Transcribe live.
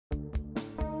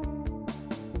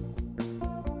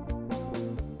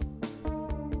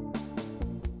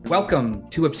Welcome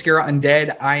to Obscura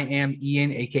Undead. I am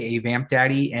Ian, aka Vamp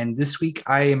Daddy, and this week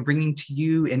I am bringing to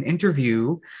you an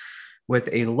interview with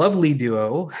a lovely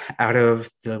duo out of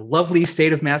the lovely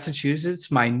state of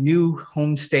Massachusetts, my new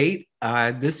home state.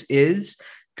 This is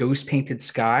Ghost Painted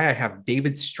Sky. I have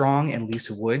David Strong and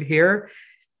Lisa Wood here.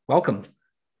 Welcome.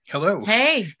 Hello.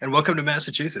 Hey. And welcome to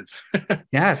Massachusetts.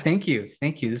 Yeah, thank you.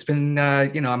 Thank you. It's been,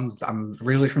 I'm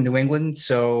originally from New England,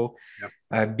 so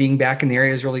being back in the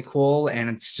area is really cool. And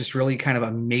it's just really kind of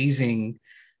amazing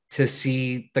to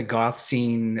see the goth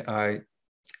scene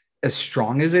as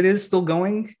strong as it is still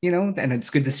going, and it's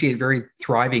good to see it very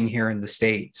thriving here in the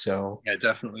state. So yeah,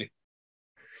 definitely.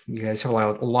 You guys have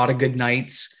a lot of good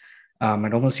nights.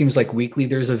 It almost seems like weekly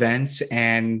there's events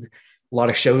and a lot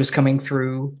of shows coming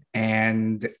through,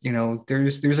 and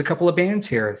there's a couple of bands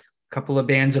here, a couple of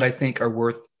bands that I think are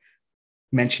worth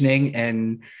mentioning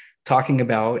and talking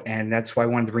about, and that's why I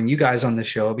wanted to bring you guys on the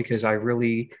show, because I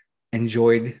really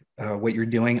enjoyed what you're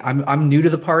doing. I'm new to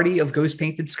the party of Ghost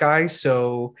Painted Sky,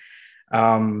 so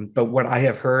but what I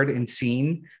have heard and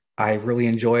seen, I really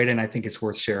enjoyed, and I think it's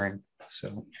worth sharing.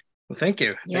 So, well, thank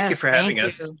you. Yes, thank you for having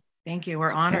us. Thank you.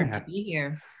 We're honored to be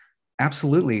here.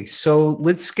 Absolutely. So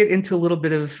let's get into a little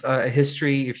bit of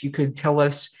history. If you could tell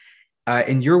us,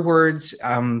 in your words,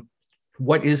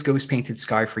 what is Ghost Painted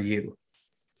Sky for you?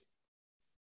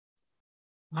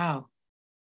 Wow.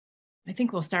 I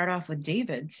think we'll start off with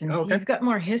David, since okay. You've got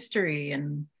more history,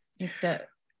 and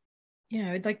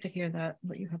I'd like to hear that,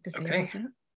 what you have to say about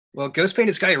that. Well, Ghost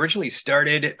Painted Sky originally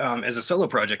started as a solo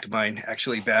project of mine,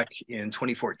 actually back in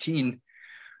 2014.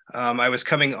 I was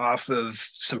coming off of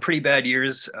some pretty bad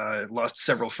years, lost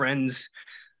several friends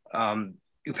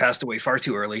who passed away far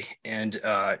too early, and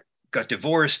got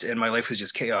divorced, and my life was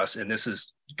just chaos. And this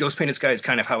is Ghost Painted Sky is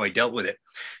kind of how I dealt with it.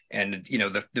 And,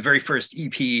 the very first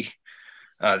EP,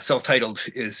 self-titled,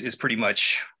 is pretty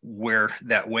much where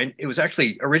that went. It was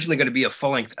actually originally going to be a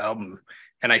full-length album,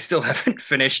 and I still haven't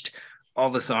finished all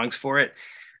the songs for it.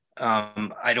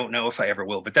 I don't know if I ever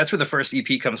will, but that's where the first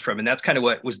EP comes from. And that's kind of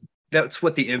that's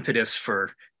what the impetus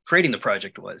for creating the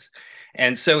project was.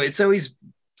 And so it's always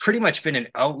pretty much been an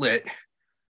outlet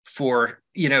for,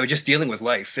 just dealing with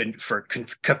life and for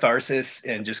catharsis,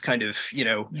 and just kind of,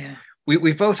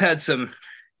 we've both had some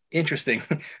interesting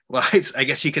lives, I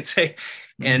guess you could say.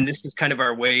 Mm-hmm. And this is kind of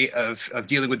our way of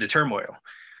dealing with the turmoil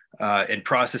and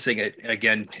processing it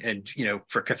again, and,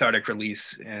 for cathartic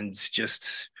release, and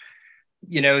just,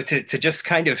 to just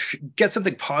kind of get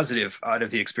something positive out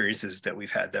of the experiences that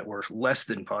we've had that were less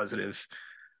than positive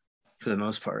for the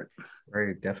most part.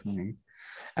 Right, definitely.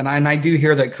 And I do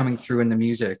hear that coming through in the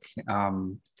music,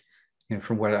 from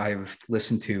what I've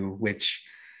listened to, which,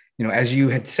 as you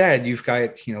had said, you've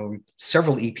got,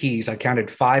 several EPs. I counted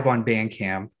 5 on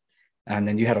Bandcamp, and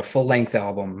then you had a full length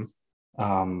album,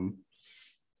 and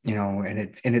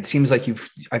it seems like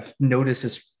I've noticed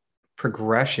this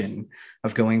progression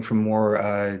of going from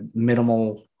more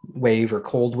minimal wave or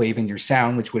cold wave in your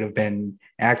sound, which would have been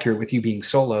accurate with you being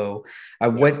solo.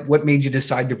 What made you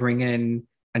decide to bring in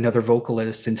another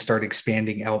vocalist and start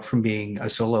expanding out from being a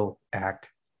solo act?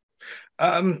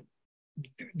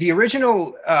 The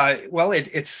original,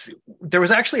 there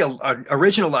was actually a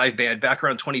original live band back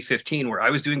around 2015 where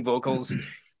I was doing vocals,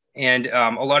 and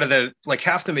a lot of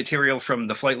half the material from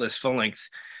the Flightless full length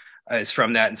is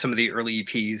from that, and some of the early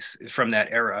EPs from that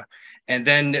era. And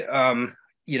then,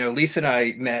 Lisa and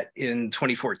I met in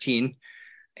 2014,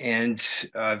 and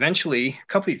eventually,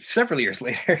 several years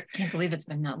later, can't believe it's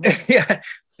been that long. Yeah,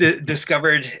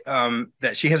 discovered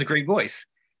that she has a great voice.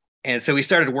 And so we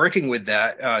started working with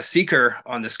that. Seeker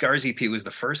on the Scars EP was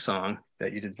the first song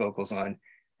that you did vocals on.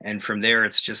 And from there,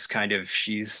 it's just kind of,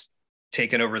 she's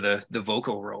taken over the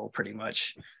vocal role pretty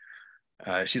much.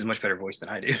 She's a much better voice than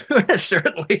I do,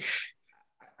 certainly.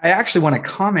 I actually want to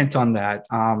comment on that.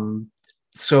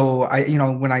 So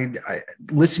when I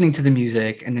listening to the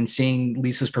music and then seeing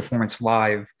Lisa's performance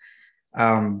live,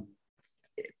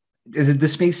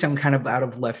 this may sound kind of out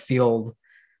of left field.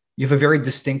 You have a very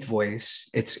distinct voice.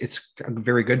 It's a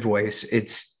very good voice.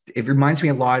 It reminds me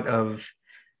a lot of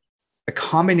a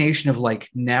combination of like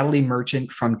Natalie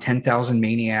Merchant from 10,000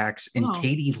 Maniacs and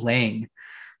Katie Lang.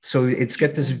 So it's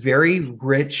got this very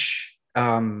rich,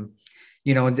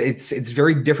 it's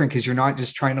very different, because you're not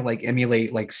just trying to like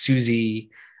emulate like Susie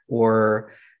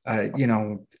or,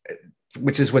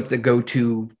 which is what the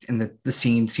go-to in the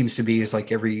scene seems to be, is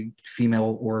like every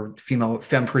female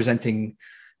femme presenting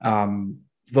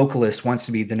vocalist wants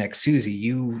to be the next Susie.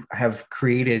 You have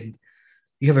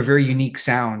a very unique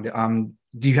sound.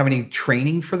 Do you have any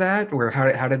training for that, or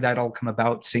how did that all come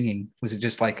about, singing? Was it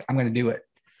just like, I'm going to do it?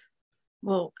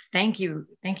 Well, thank you.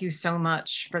 Thank you so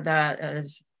much for that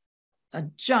as a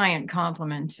giant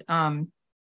compliment. To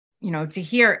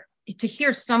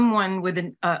hear someone with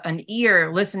an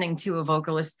ear listening to a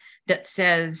vocalist that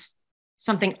says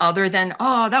something other than,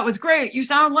 "Oh, that was great. You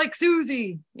sound like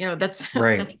Susie." That's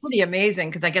Right. that's pretty amazing,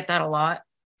 because I get that a lot.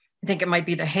 I think it might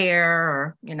be the hair,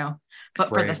 or but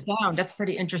for the Right. sound, that's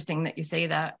pretty interesting that you say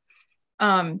that.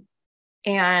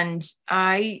 And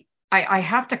I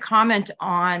have to comment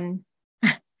on,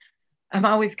 I'm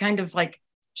always kind of like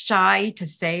shy to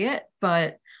say it,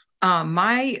 but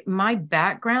my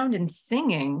background in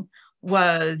singing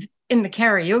was in the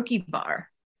karaoke bar.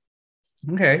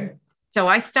 Okay. So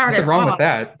I started Nothing wrong with off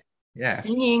that. Yeah.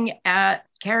 singing at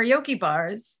karaoke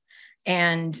bars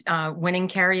and winning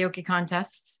karaoke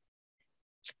contests.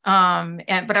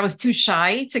 But I was too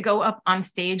shy to go up on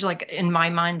stage, like in my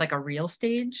mind, like a real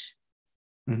stage.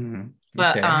 Mm-hmm.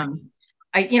 But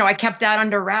Okay. I kept that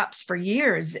under wraps for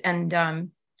years, and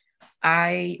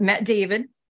I met David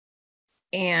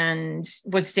and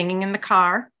was singing in the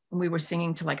car. We were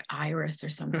singing to like Iris or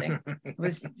something. It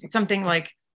was something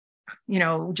like,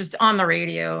 just on the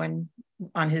radio and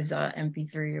on his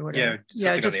MP3 or whatever.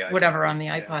 Yeah, just on whatever on the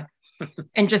iPod.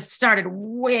 And just started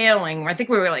wailing. I think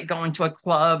we were like going to a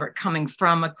club or coming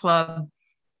from a club.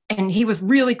 And he was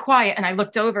really quiet. And I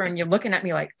looked over, and you're looking at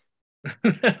me like,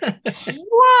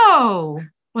 whoa,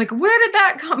 like, where did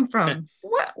that come from?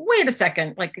 What? Wait a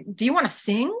second. Like, do you want to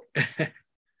sing?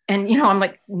 And, I'm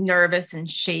like nervous and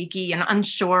shaky and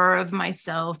unsure of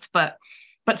myself, but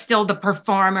still the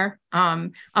performer.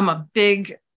 I'm a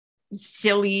big,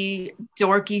 silly,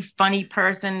 dorky, funny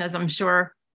person, as I'm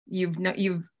sure you've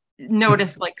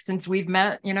noticed, like, since we've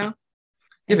met. You have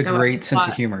a great sense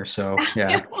of humor. So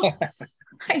yeah.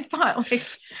 I thought, like,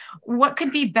 what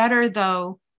could be better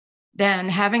though than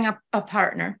having a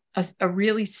partner, a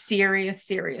really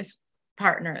serious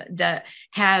partner that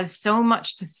has so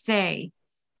much to say,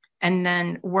 and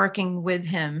then working with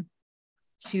him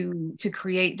to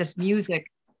create this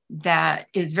music that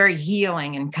is very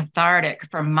healing and cathartic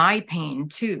for my pain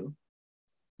too.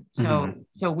 So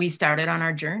we started on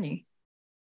our journey.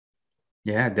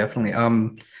 Yeah, definitely.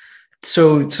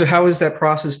 So how is that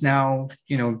process now?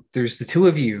 There's the two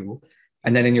of you,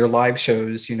 and then in your live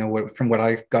shows, from what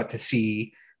I got to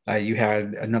see, you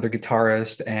had another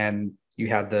guitarist and you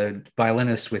had the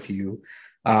violinist with you.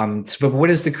 But what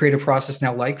is the creative process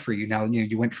now like for you? Now,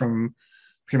 you went from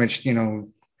pretty much,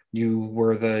 you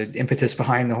were the impetus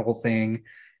behind the whole thing.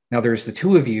 Now there's the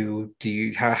two of you.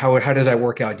 How does that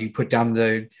work out? Do you put down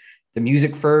the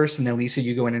music first, and then Lisa,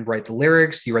 you go in and write the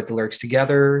lyrics? Do you write the lyrics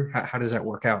together? How does that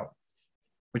work out?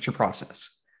 What's your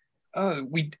process?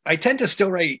 I tend to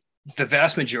still write the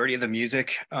vast majority of the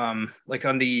music. Like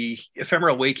on the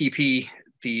Ephemeral Wake EP,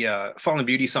 the Fallen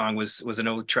Beauty song was an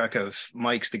old track of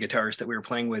Mike's, the guitarist that we were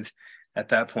playing with at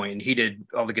that point, and he did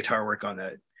all the guitar work on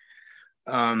that.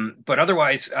 But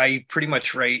otherwise, I pretty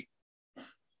much write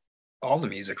all the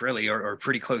music, really, or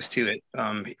pretty close to it.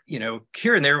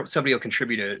 Here and there, somebody will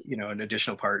contribute an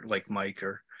additional part, like Mike,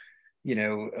 or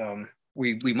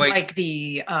we might, like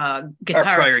the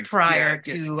guitar prior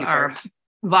to our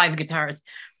live guitarist,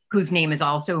 whose name is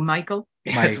also Michael.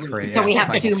 Mike, right, so we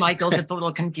have two Michaels. It's a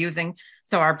little confusing.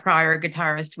 So our prior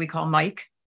guitarist we call Mike,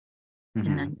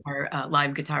 and then our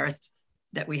live guitarist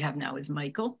that we have now is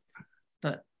Michael.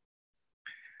 But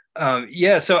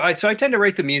so I tend to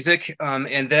write the music,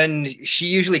 and then she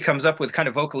usually comes up with kind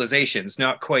of vocalizations,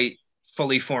 not quite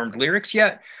fully formed lyrics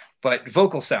yet, but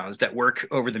vocal sounds that work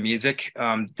over the music.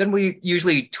 Then we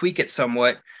usually tweak it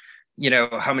somewhat,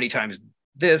 how many times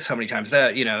this, how many times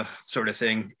that, sort of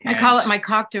thing. I call it my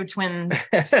Cocteau twin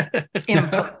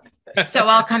input. So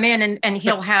I'll come in and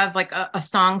he'll have like a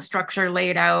song structure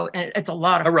laid out. It's a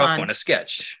lot of a rough fun. One, a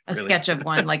sketch. A sketch of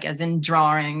one, like as in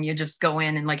drawing. You just go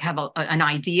in and like have an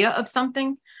idea of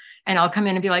something. And I'll come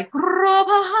in and be like, and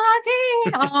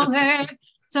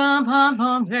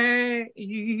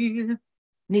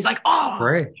he's like, oh,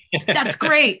 great. That's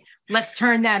great. Let's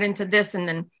turn that into this. And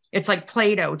then it's like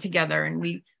Play-Doh together, and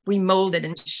we mold it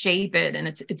and shape it, and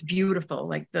it's beautiful.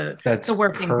 Like the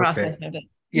working process of it.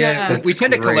 Yeah, we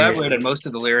tend to collaborate on most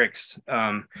of the lyrics.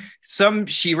 Some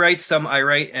she writes, some I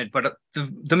write, but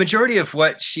the majority of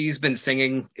what she's been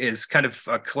singing is kind of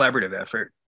a collaborative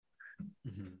effort.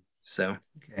 So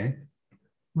okay,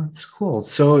 that's cool.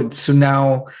 So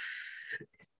now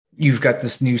you've got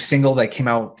this new single that came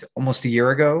out almost a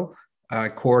year ago,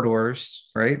 Corridors,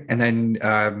 right? And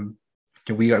then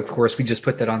we just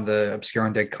put that on the Obscure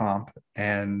Undead comp,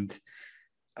 and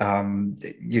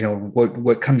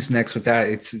what comes next with that?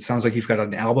 It sounds like you've got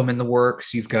an album in the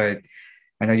works. You've got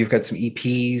I know you've got some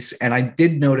EPs, and I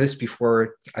did notice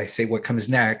before I say what comes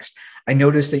next, I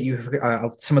noticed that you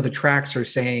some of the tracks are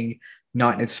saying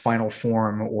not in its final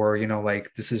form, or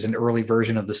like this is an early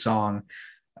version of the song.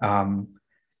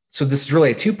 So this is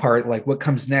really a two-part, like what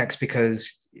comes next,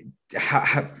 because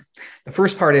the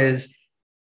first part is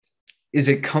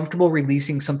it comfortable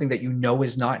releasing something that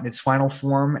is not in its final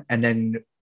form, and then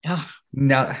now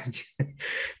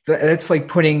that's like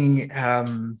putting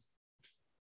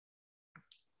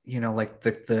like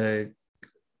the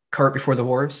cart before the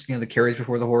horse, the carriage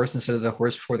before the horse instead of the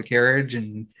horse before the carriage.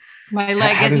 And my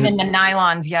leg isn't in the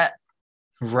nylons yet.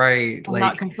 Right. I'm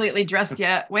not completely dressed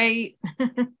yet. Wait.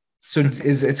 So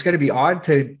it's got to be odd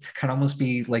to kind of almost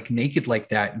be like naked like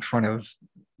that in front of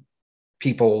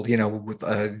people, with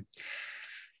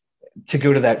to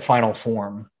go to that final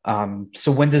form.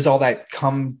 So when does all that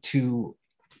come to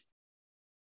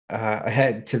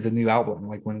ahead to the new album?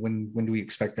 Like when do we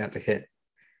expect that to hit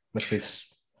with this?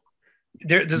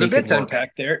 There's a bit to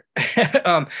unpack there.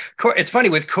 It's funny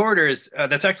with Corridors.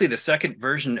 That's actually the second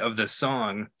version of the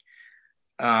song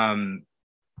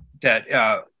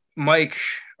that Mike,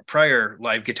 a prior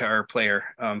live guitar player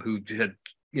who had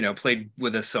played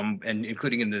with us some, and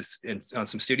including on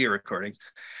some studio recordings,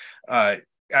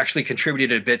 actually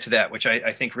contributed a bit to that, which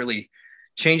I think really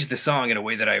changed the song in a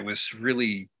way that I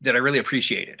really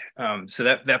appreciated. So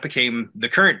that became the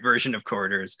current version of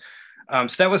Corridors.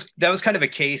 So that was kind of a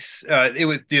case.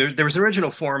 There was an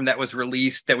original form that was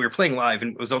released that we were playing live,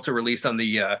 and it was also released on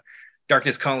the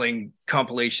Darkness Calling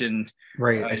compilation.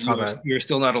 Right, I saw that. You're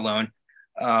Still Not Alone.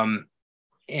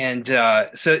 So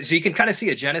you can kind of see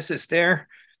a genesis there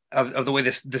of the way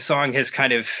the song has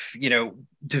kind of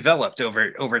developed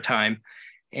over time.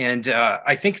 And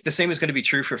I think the same is going to be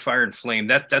true for Fire and Flame.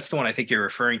 That's the one I think you're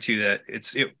referring to. That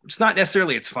it's not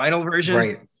necessarily its final version,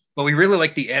 right? But we really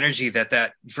like the energy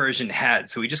that version had.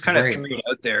 So we just kind of threw it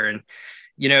out there. And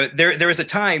there was a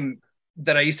time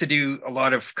that I used to do a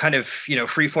lot of kind of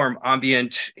freeform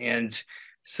ambient and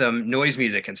some noise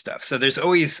music and stuff. So there's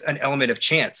always an element of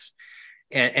chance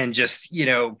and just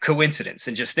coincidence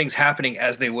and just things happening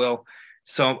as they will.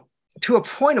 So to a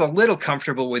point, I'm a little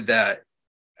comfortable with that.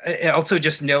 Also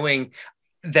just knowing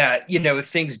that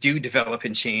things do develop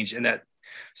and change, and that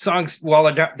songs, while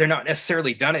they're not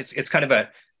necessarily done, it's kind of a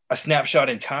snapshot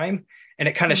in time, and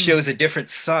it kind of shows a different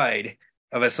side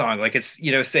of a song. Like it's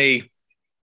say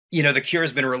the Cure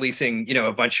has been releasing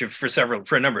a bunch of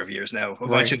for a number of years now, a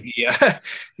bunch of the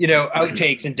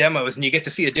outtakes and demos, and you get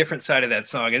to see a different side of that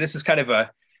song, and this is kind of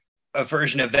a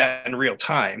version of that in real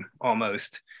time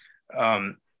almost.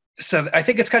 So I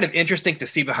think it's kind of interesting to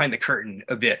see behind the curtain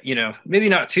a bit, maybe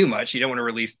not too much. You don't want to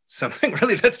release something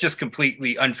really that's just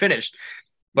completely unfinished,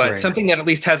 but something that at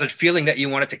least has a feeling that you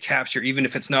want it to capture, even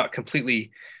if it's not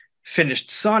completely finished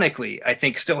sonically, I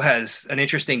think still has an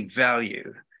interesting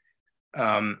value.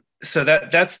 So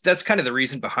that's kind of the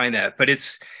reason behind that. But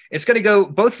it's going to go,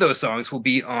 both those songs will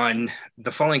be on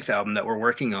the full-length album that we're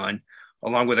working on,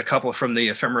 along with a couple from the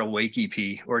Ephemeral Wake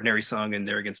EP, Ordinary Song and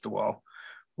There Against the Wall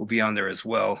will be on there as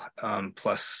well,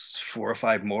 plus 4 or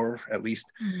 5 more at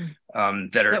least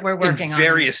that we're working in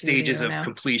various stages of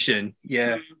completion.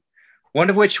 Yeah. One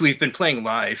of which we've been playing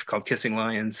live, called Kissing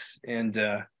Lions, and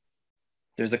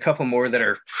there's a couple more that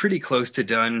are pretty close to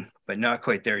done but not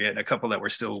quite there yet, and a couple that we're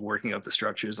still working out the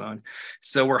structures on.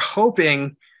 So we're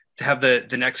hoping to have the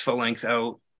next full length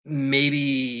out,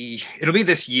 maybe it'll be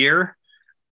this year,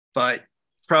 but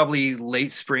probably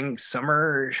late spring,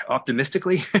 summer,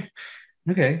 optimistically.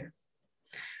 Okay.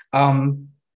 Along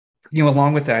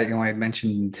with that, I had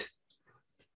mentioned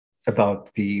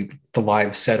about the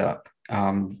live setup.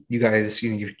 You guys,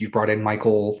 you brought in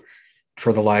Michael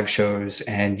for the live shows,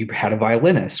 and you had a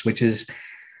violinist, which is,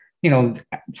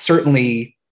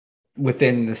 certainly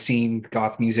within the scene,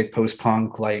 goth music,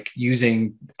 post-punk, like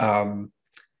using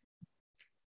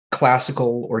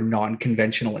classical or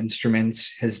non-conventional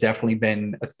instruments has definitely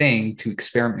been a thing to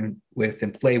experiment with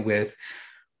and play with.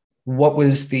 What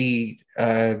was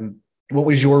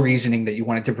your reasoning that you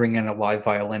wanted to bring in a live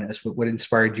violinist? What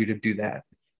inspired you to do that?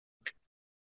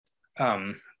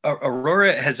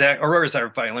 Aurora's our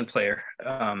violin player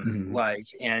live,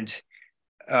 and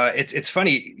it's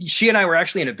funny. She and I were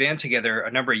actually in a band together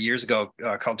a number of years ago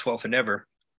called 12th and Ever,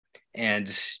 and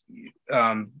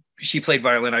she played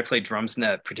violin, I played drums in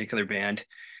that particular band.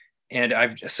 And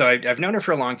I've known her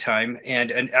for a long time,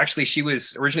 and actually she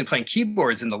was originally playing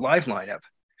keyboards in the live lineup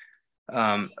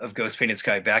of Ghost Painted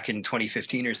Sky back in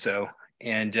 2015 or so,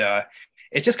 and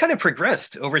it just kind of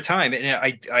progressed over time.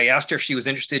 And I asked her if she was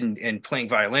interested in playing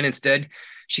violin instead.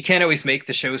 She can't always make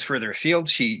the shows further afield.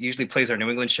 She usually plays our New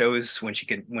England shows when she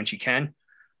can.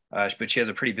 but she has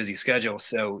a pretty busy schedule,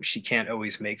 so she can't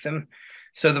always make them.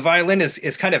 So the violin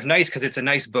is kind of nice because it's a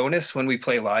nice bonus when we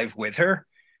play live with her.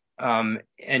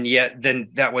 And yet then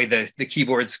that way the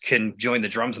keyboards can join the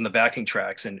drums and the backing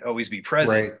tracks and always be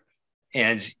present. Right.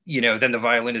 And, then the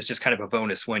violin is just kind of a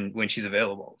bonus when she's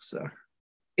available. So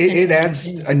it adds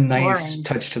a nice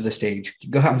touch to the stage.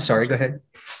 Go ahead. I'm sorry. Go ahead.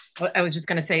 I was just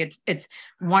going to say it's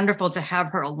wonderful to have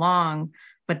her along,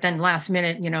 but then last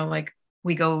minute, like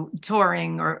we go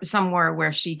touring or somewhere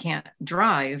where she can't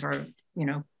drive or,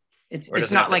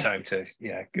 it's not like time to,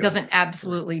 go. Doesn't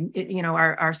absolutely,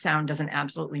 our sound doesn't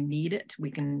absolutely need it.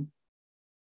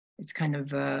 It's kind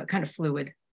of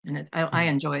fluid, and I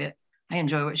enjoy it. I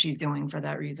enjoy what she's doing for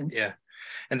that reason. Yeah.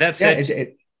 And that's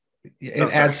it. It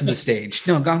adds to the stage.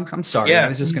 No, I'm sorry. Yeah. I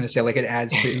was just going to say, like,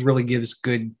 it really gives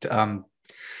good,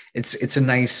 it's a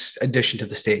nice addition to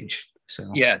the stage.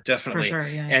 So yeah, definitely. For sure,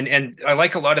 yeah. And I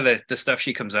like a lot of the stuff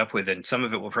she comes up with, and some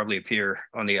of it will probably appear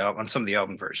on some of the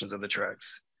album versions of the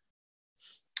tracks.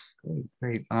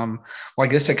 Great. Well, I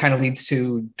guess that kind of leads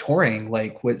to touring.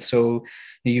 Like, so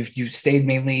you've stayed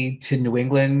mainly to New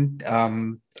England.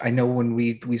 I know when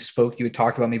we spoke, you had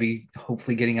talked about maybe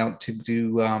hopefully getting out to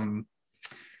do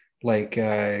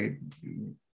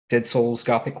Dead Souls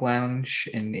Gothic Lounge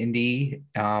in Indy.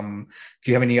 Do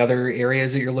you have any other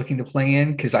areas that you're looking to play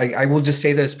in? Because I will just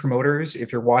say this, promoters,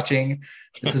 if you're watching,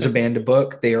 this is a band to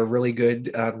book. They are really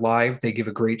good live. They give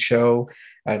a great show.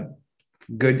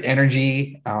 Good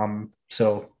energy.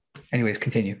 So anyways,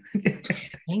 continue.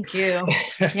 Thank you.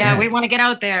 Yeah, we want to get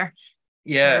out there.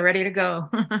 Yeah. We're ready to go.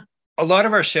 A lot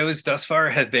of our shows thus far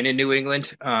have been in New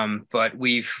England. But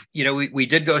we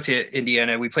did go to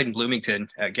Indiana. We played in Bloomington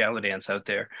at Gala Dance out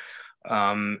there.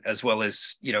 As well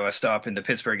as, a stop in the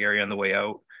Pittsburgh area on the way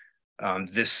out.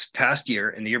 This past year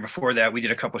and the year before that, we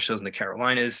did a couple of shows in the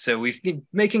Carolinas. So we've been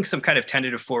making some kind of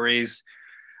tentative forays,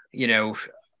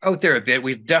 out there a bit.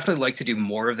 We'd definitely like to do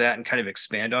more of that and kind of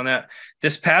expand on that.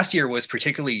 This past year was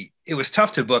it was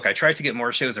tough to book. I tried to get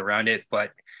more shows around it, but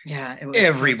yeah,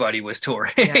 everybody was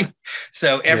touring. Yeah.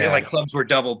 So like clubs were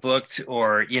double booked,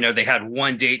 or, they had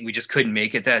one date and we just couldn't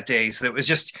make it that day. So it was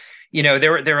just, there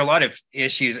were a lot of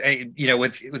issues,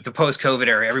 with the post-COVID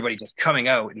era, everybody just coming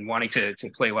out and wanting to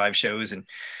play live shows. And,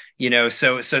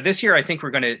 so this year, I think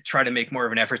we're going to try to make more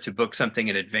of an effort to book something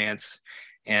in advance.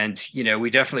 And, we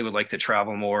definitely would like to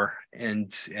travel more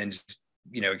and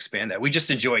expand that. We just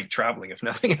enjoy traveling, if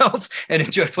nothing else, and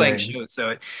enjoy playing shows.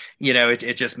 So,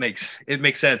 it just makes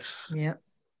sense. Yeah.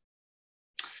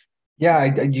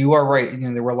 Yeah, you are right.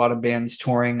 There were a lot of bands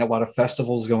touring, a lot of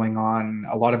festivals going on,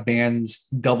 a lot of bands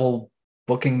double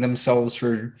booking themselves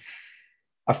for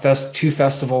two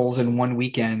festivals in one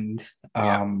weekend.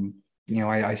 Yeah.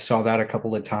 I saw that a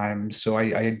couple of times. So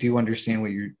I do understand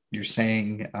what you're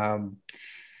saying.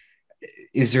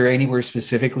 Is there anywhere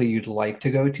specifically you'd like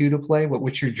to go to play?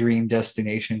 What's your dream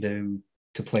destination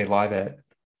to play live at?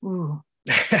 Ooh.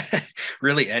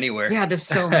 Really anywhere. Yeah, there's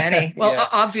so many. Well,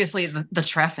 obviously the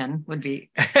Treffen would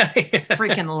be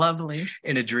freaking lovely.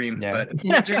 In a dream. Yeah. But...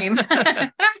 In a dream.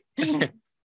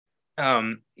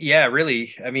 Yeah,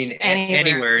 really. I mean,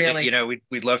 anywhere really.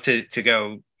 we'd love to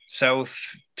go south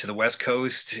to the West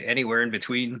Coast, anywhere in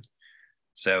between.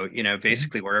 So,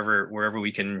 basically wherever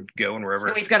we can go and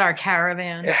wherever. We've got our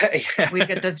caravan. Yeah. We've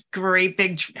got this great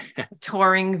big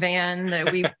touring van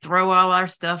that we throw all our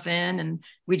stuff in and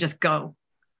we just go.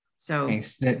 So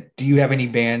nice. Do you have any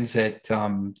bands that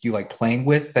you like playing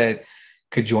with that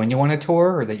could join you on a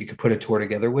tour or that you could put a tour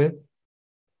together with?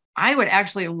 I would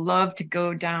actually love to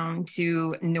go down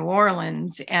to New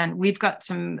Orleans, and we've got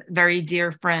some very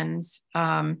dear friends,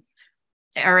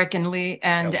 Eric and Lee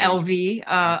and LV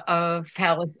of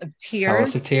Palace of Tears.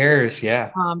 Palace of Tears, yeah.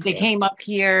 They came up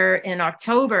here in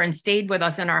October and stayed with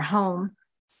us in our home.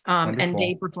 And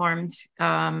they performed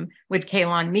with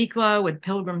Kalon Mikla, with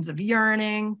Pilgrims of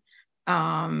Yearning,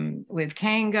 with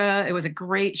Kanga. It was a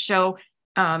great show.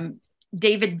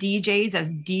 David DJs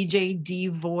as DJ D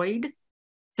Void.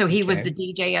 So he was the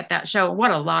DJ at that show.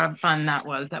 What a lot of fun that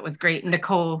was. That was great.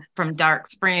 Nicole from Dark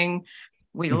Spring,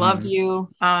 we love you.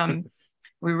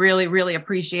 We really, really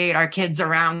appreciate our kids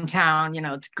around town.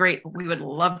 It's great. We would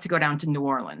love to go down to New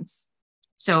Orleans.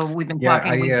 So we've been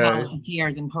talking with Palace of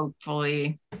Tears, and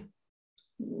hopefully.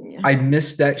 Yeah. I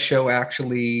missed that show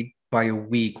actually by a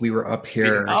week. We were up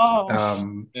here.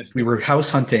 We were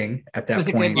house hunting at that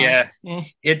point. Yeah.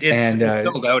 It's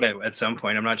sold out at some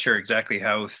point. I'm not sure exactly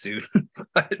how soon.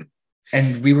 But...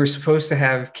 And we were supposed to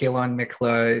have Kalon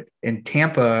Mikla in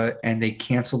Tampa, and they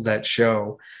canceled that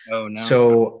show. Oh, no.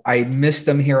 So I missed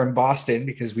them here in Boston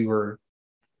because we were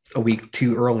a week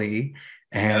too early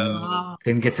and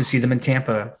didn't get to see them in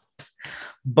Tampa.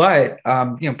 But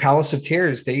Palace of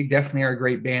Tears, they definitely are a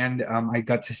great band. I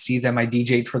got to see them. I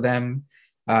DJ'd for them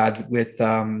with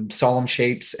Solemn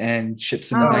Shapes and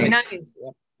Ships in the Oh, Night. nice.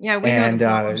 Yeah, we know And the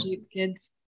Solemn Shape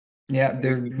kids. yeah,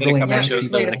 they're We did a really couple nice shows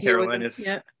people. in the Carolinas.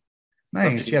 Yeah.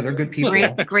 Nice. Yeah, they're good people.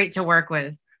 Great to work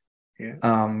with. Yeah.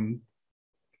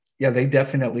 Yeah, they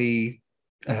definitely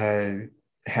had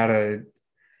a,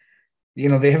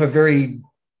 they have a very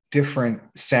different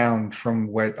sound from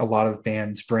what a lot of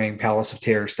bands bring. Palace of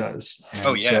Tears does. And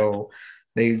Oh, yeah. So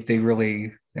they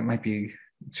really, it might be,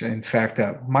 in fact,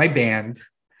 my band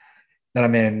that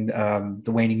I'm in,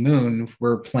 the Waning Moon,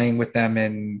 we're playing with them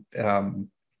in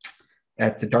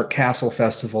at the Dark Castle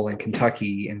Festival in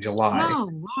Kentucky in July. Oh,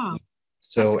 wow.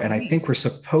 So, and I think we're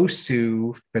supposed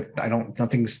to, but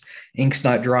nothing's, ink's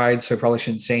not dried, so I probably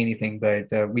shouldn't say anything, but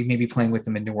we may be playing with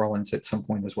them in New Orleans at some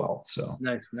point as well. So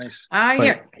nice.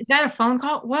 Yeah. Is that a phone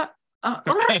call? What? Oh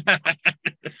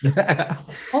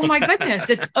my goodness,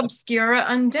 it's Obscura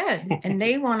Undead, and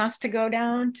they want us to go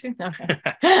down to.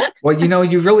 Well,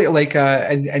 you really like,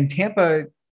 and Tampa,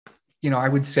 I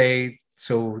would say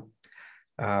so.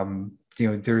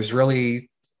 There's really,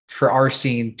 for our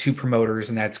scene, two promoters,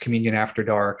 and that's Communion After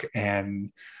Dark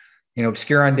and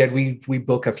Obscura Undead. We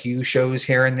book a few shows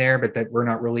here and there, but that we're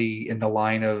not really in the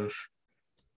line of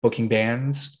booking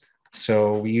bands.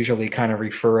 So we usually kind of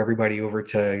refer everybody over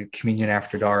to Communion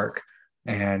After Dark,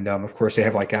 and of course they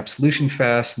have like Absolution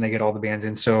Fest, and they get all the bands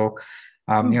in. So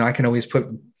I can always put.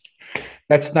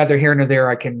 That's neither here nor there.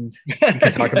 We can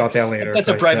talk about that later. That's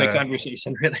a private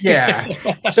conversation, really. Yeah.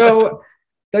 So.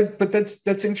 But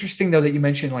that's interesting though that you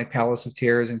mentioned like Palace of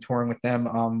Tears and touring with them.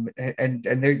 And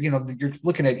they're you're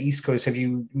looking at East Coast. Have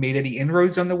you made any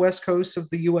inroads on the West Coast of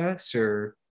the U.S.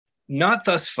 or not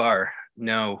thus far?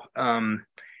 No.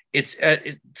 It's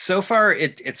so far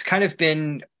it's kind of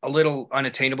been a little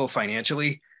unattainable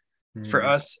financially for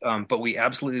us, but we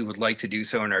absolutely would like to do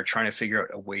so and are trying to figure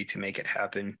out a way to make it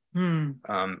happen.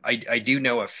 I do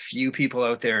know a few people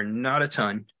out there, not a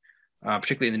ton,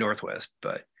 particularly in the Northwest,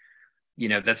 but.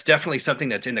 That's definitely something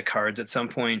that's in the cards at some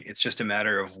point. It's just a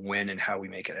matter of when and how we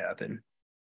make it happen.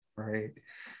 Right.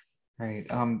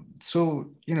 So,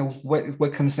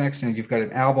 what comes next? And you've got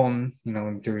an album,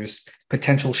 there's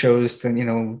potential shows that,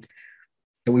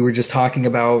 that we were just talking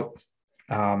about.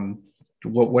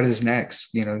 What is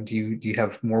next? Do you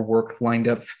have more work lined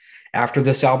up after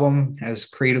this album as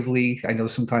creatively? I know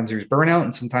sometimes there's burnout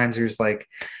and sometimes there's like,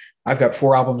 I've got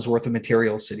 4 albums worth of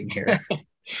material sitting here.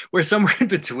 We're somewhere in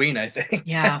between, I think.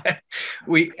 Yeah.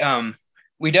 We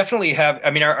definitely have,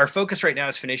 our focus right now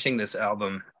is finishing this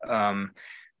album.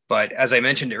 But as I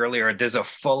mentioned earlier, there's a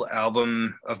full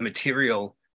album of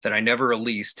material that I never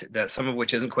released, that some of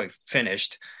which isn't quite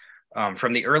finished,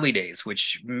 from the early days,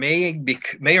 which may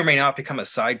or may not become a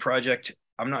side project.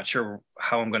 I'm not sure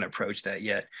how I'm going to approach that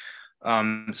yet.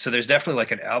 So there's definitely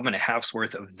like an album and a half's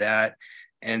worth of that.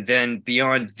 And then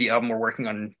beyond the album we're working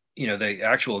on, the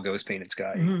actual Ghost Painted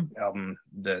Sky album,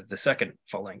 the second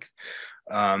full length,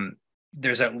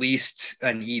 there's at least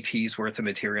an EP's worth of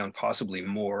material and possibly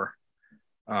more.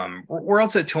 We're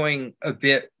also toying a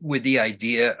bit with the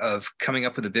idea of coming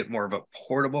up with a bit more of a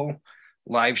portable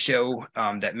live show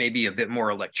that may be a bit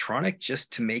more electronic,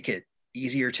 just to make it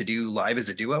easier to do live as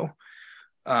a duo.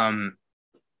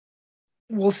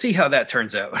 We'll see how that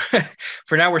turns out.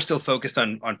 For now, we're still focused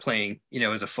on playing,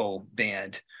 as a full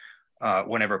band.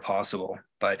 Whenever possible,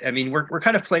 but we're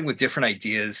kind of playing with different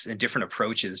ideas and different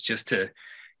approaches just to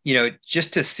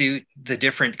suit the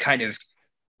different kind of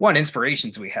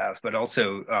inspirations we have, but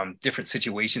also different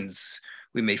situations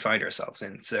we may find ourselves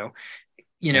in. So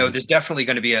there's definitely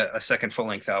going to be a second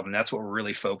full-length album. That's what we're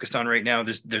really focused on right now.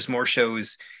 There's more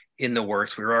shows in the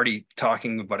works. We were already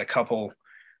talking about a couple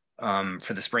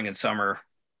for the spring and summer.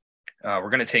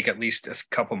 We're going to take at least a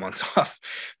couple months off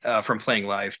from playing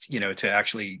live, to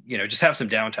actually, just have some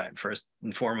downtime first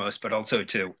and foremost, but also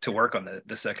to work on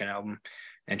the second album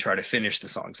and try to finish the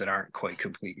songs that aren't quite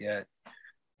complete yet,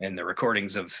 and the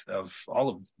recordings of all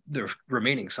of the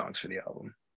remaining songs for the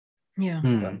album. Yeah.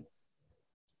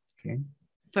 Okay.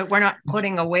 But we're not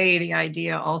putting away the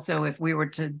idea also, if we were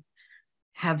to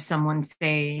have someone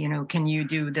say, can you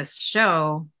do this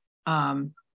show?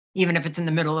 Even if it's in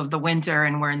the middle of the winter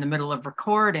and we're in the middle of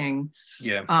recording,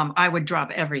 I would drop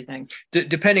everything.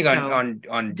 Depending on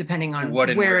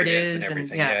what where it is and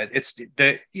everything. It's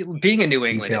being in New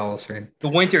England. Details, right? The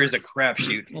winter is a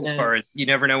crapshoot as far as you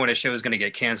never know when a show is going to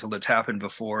get canceled. It's happened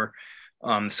before,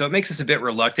 so it makes us a bit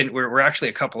reluctant. We're actually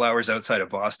a couple hours outside of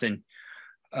Boston,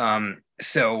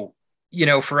 so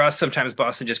for us, sometimes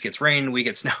Boston just gets rain, we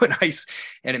get snow and ice,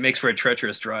 and it makes for a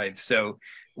treacherous drive. So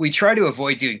we try to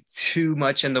avoid doing too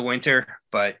much in the winter,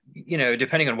 but you know,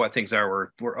 depending on what things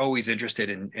are, we're always interested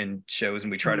in shows,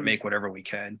 and we try to make whatever we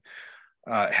can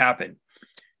happen.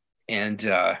 And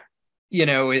you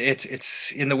know,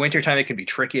 it's in the wintertime, it can be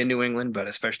tricky in New England, but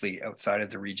especially outside of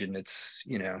the region, it's,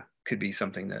 you know, could be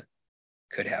something that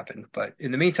could happen. But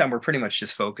in the meantime, we're pretty much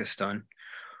just focused on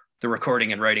the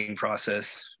recording and writing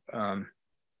process,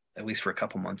 at least for a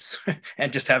couple months,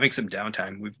 and just having some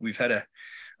downtime. We've had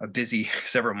a busy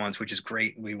several months, which is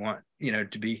great. We want, you know,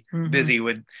 to be busy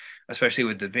with, especially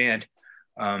with the band.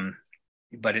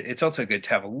 But it's also good to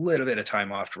have a little bit of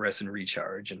time off to rest and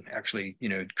recharge, and actually, you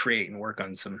know, create and work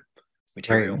on some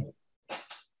material. Right.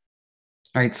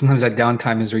 All right. Sometimes that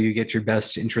downtime is where you get your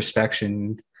best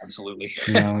introspection. Absolutely.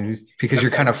 You know, because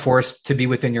you're kind of forced to be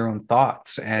within your own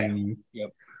thoughts, and Yep.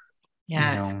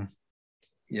 Yes. you know,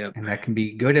 Yep. and that can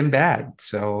be good and bad.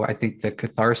 So I think the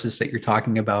catharsis that you're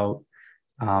talking about,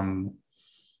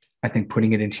 I think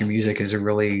putting it into your music is a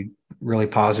really, really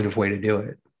positive way to do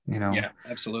it. You know. Yeah,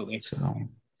 absolutely. So,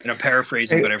 and I'm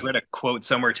paraphrasing, but I've read a quote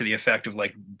somewhere to the effect of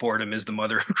like, boredom is the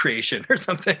mother of creation or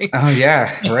something. oh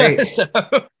yeah, right. So,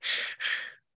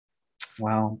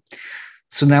 wow.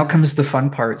 So now comes the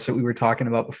fun parts that we were talking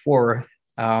about before.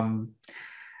 Some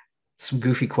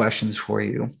goofy questions for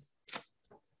you.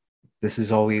 This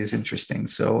is always interesting.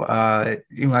 So,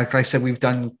 you know, like I said, we've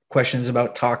done questions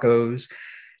about tacos,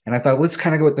 and I thought, let's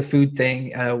kind of go with the food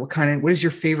thing. What is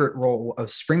your favorite roll? A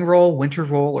spring roll, winter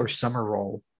roll, or summer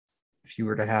roll? If you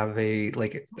were to have at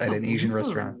an Asian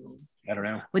restaurant. I don't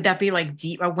know. Would that be like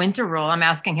a winter roll? I'm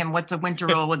asking him, what's a winter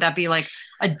roll? Would that be like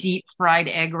a deep fried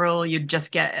egg roll you'd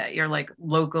just get at your like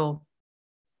local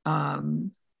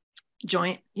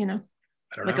joint, you know?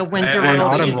 I don't like know. a winter Or an roll.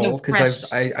 autumn roll, because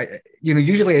I you know,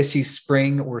 usually I see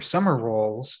spring or summer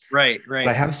rolls. Right. But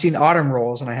I have seen autumn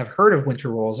rolls, and I have heard of winter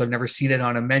rolls. I've never seen it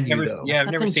on a menu though. Yeah, I've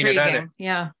That's never seen it either.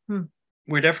 Yeah.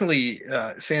 We're definitely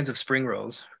fans of spring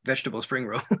rolls, vegetable spring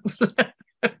rolls.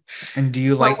 And do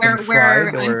you like them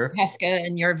fried or pesca,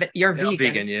 and you're vegan?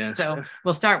 Vegan, yeah. So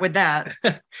we'll start with that.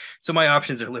 So my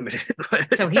options are limited.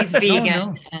 So he's vegan,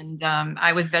 No. and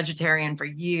I was vegetarian for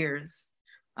years,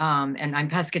 and I'm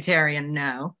pescatarian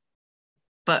now.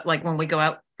 But like when we go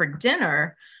out for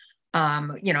dinner,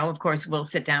 you know, of course, we'll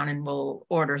sit down and we'll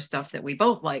order stuff that we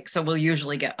both like. So we'll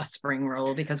usually get a spring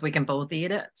roll because we can both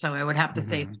eat it. So I would have to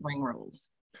say spring rolls.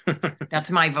 That's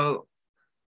my vote.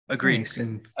 Agreed. Nice.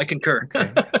 And I concur.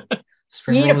 okay. You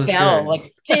Spring need roll a is bell, good.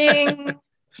 like ding,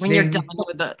 when you're Ding. done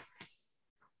with it.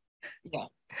 Yeah.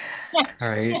 All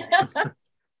right.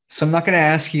 So I'm not going to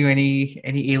ask you any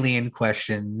alien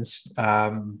questions,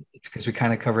 because we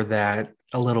kind of covered that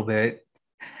a little bit.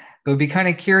 But would be kind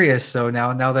of curious. So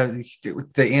now that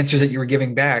the answers that you were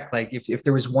giving back, like if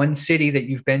there was one city that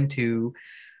you've been to,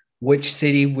 which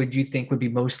city would you think would be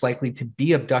most likely to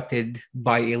be abducted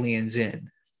by aliens in?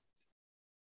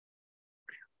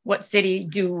 What city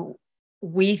do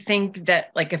we think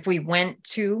that, like, if we went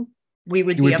to, we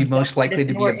would You would be abducted most likely if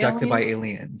to there be were abducted by aliens?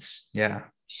 aliens. Yeah.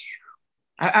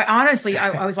 I honestly,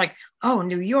 I was like, oh,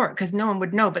 New York, because no one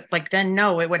would know. But like, then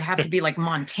no, it would have to be like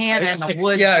Montana in the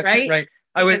woods, Yeah, right? right.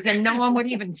 Because then no one would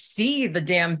even see the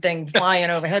damn thing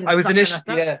flying overhead. I was initially,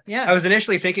 yeah. I was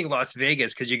initially thinking Las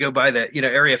Vegas, because you go by the, you know,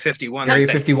 Area 51. Area there's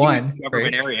that 51, huge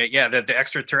government right? area. Yeah, the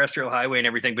extraterrestrial highway and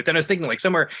everything. But then I was thinking like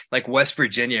somewhere like West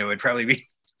Virginia would probably be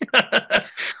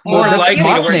more that's likely to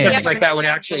where Mothman. something like that would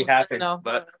actually happen. No.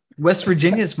 But West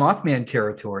Virginia's Mothman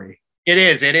territory. it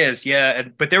is, yeah.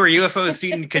 But there were UFOs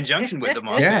seen in conjunction with them,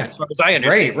 Yeah. as far as I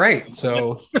understand. Right.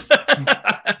 So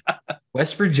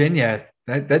West Virginia,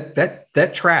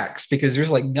 that tracks, because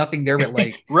there's like nothing there but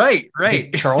like right.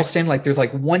 Charleston, like there's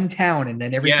like one town, and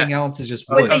then everything else is just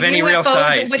Of woods. any real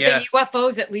size, would yeah. the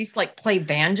UFOs at least like play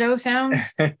banjo sounds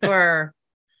or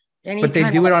any? But they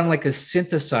kind do of it on like a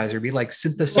synthesizer. It'd be like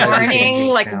synthesizer warning, banjo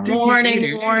like sounds.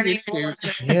 warning.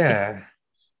 Yeah.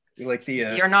 Like the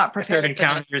You're not prepared third for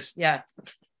that. encounters. Yeah.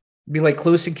 Be like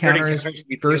Close Encounters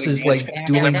versus like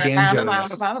dueling banjos.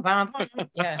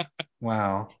 Yeah.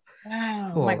 Wow.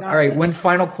 Wow. Cool. Oh my All God. right. One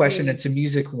final question. It's a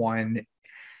music one.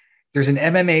 There's an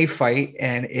MMA fight,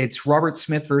 and it's Robert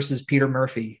Smith versus Peter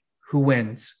Murphy. Who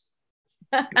wins?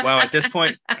 Wow, at this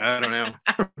point, I don't know.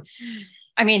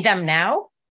 I mean, them now?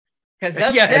 Because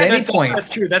Yeah, at any point. That's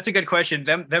true. That's a good question.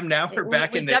 Them now or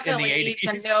back in the definitely 80s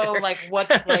need to know like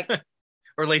what's like.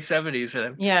 or late 70s for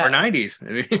them. Yeah. Or 90s.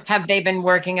 I mean, Have they been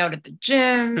working out at the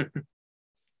gym?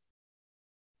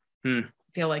 Hmm.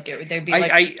 Feel like they'd be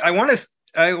like. I want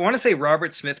to say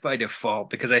Robert Smith by default,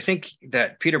 because I think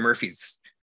that Peter Murphy's,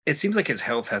 it seems like his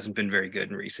health hasn't been very good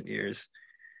in recent years.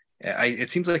 It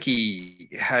seems like he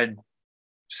had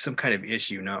some kind of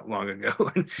issue not long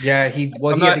ago. Yeah, I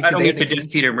don't mean to diss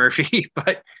Peter Murphy,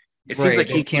 but it seems like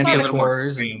he canceled a little more.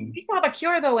 tours and He saw The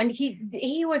Cure though, and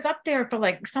he was up there for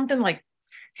like something like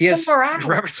he has 4 hours.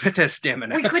 Robert Smith has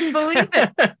stamina. We couldn't believe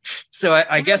it. So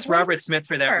I guess Robert Smith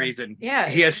for that reason. Yeah,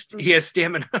 he has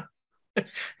stamina.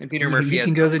 And Peter Murphy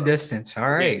can go the distance. All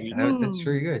right, that's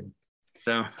very good.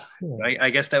 So I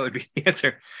guess that would be the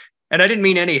answer. And I didn't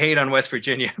mean any hate on West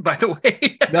Virginia, by the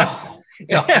way. No.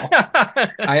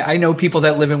 I know people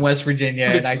that live in West Virginia,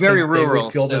 and I very think rural, they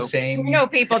would feel the same. We know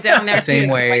people down there the same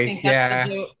too. way.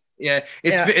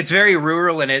 It's very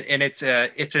rural, and it's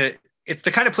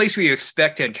the kind of place where you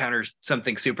expect to encounter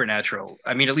something supernatural.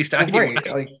 I mean, at least I do.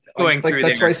 Like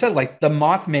that's why I said, like the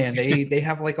Mothman, they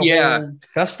have like a whole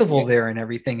festival there and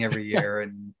everything every year,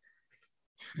 and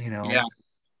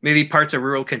maybe parts of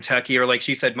rural Kentucky, or like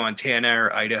she said, Montana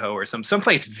or Idaho or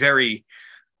someplace very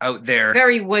out there,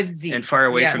 very woodsy and far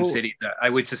away from cities, that I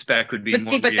would suspect would be.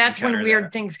 But that's when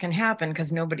weird things can happen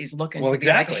because nobody's looking. Well,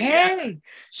 exactly. Be like, hey,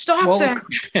 stop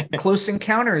that! Close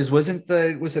Encounters was it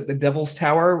the Devil's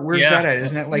Tower? Where's that at?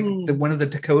 Isn't that like one of the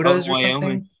Dakotas or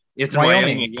something? It's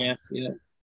Wyoming. Yeah.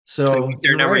 So I went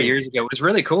there a number of years ago. It was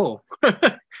really cool.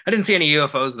 I didn't see any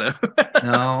UFOs though.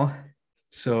 No.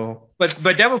 So,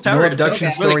 but Devil's Tower, no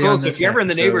abduction story really cool. On this. If you're ever in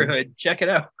the neighborhood, check it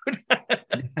out.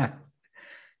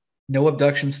 No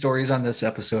abduction stories on this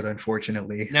episode,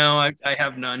 unfortunately. No, I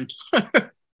have none.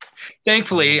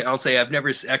 Thankfully, I'll say I've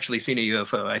never actually seen a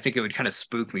UFO. I think it would kind of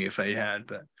spook me if I had,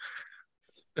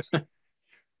 but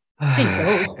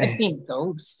I've seen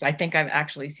ghosts. I think I've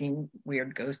actually seen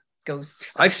weird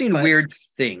ghosts. I've seen weird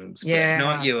things, but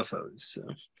not UFOs.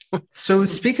 So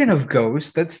speaking of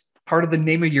ghosts, that's part of the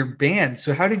name of your band.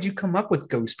 So how did you come up with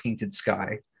Ghost Painted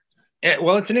Sky?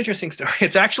 Well, it's an interesting story.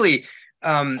 It's actually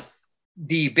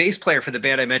the bass player for the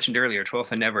band I mentioned earlier,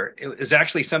 12th and Never. It was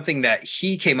actually something that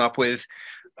he came up with.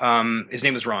 His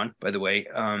name was Ron, by the way.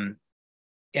 And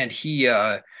we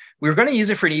were going to use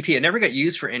it for an EP. It never got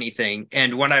used for anything.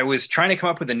 And when I was trying to come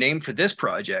up with a name for this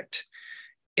project,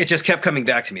 it just kept coming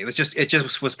back to me. It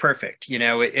just was perfect.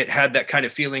 It had that kind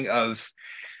of feeling of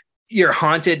you're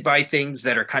haunted by things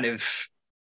that are kind of,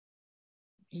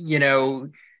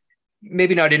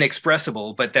 maybe not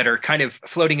inexpressible, but that are kind of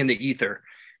floating in the ether.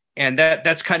 And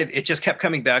that's kind of, it just kept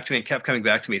coming back to me and kept coming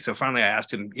back to me. So finally I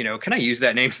asked him, can I use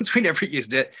that name since we never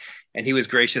used it? And he was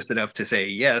gracious enough to say,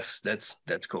 yes, that's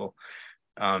cool.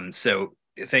 So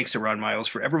thanks to Ron Miles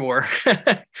for Evermore.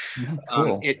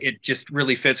 Cool. It just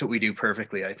really fits what we do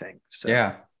perfectly, I think. So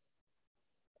yeah.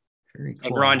 Very cool.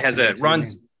 And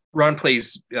Ron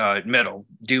plays metal,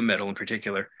 doom metal in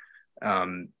particular.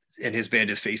 And his band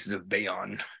is Faces of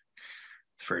Bayon,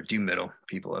 for doom metal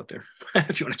people out there,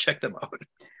 if you want to check them out.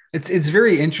 It's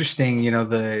very interesting,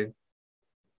 the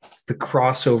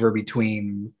crossover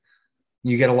between,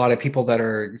 you get a lot of people that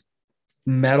are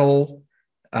metal,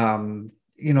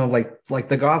 like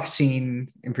the goth scene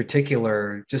in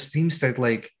particular just seems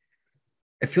to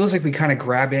it feels like we kind of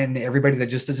grab in everybody that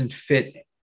just doesn't fit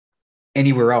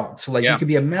anywhere else. So you could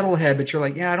be a metalhead, but you're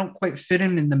like, I don't quite fit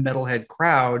in the metalhead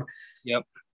crowd. Yep.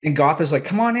 And goth is like,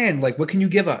 come on in. Like, what can you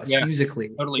give us musically?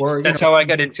 Totally. Or, that's how I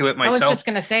got into it myself. I was just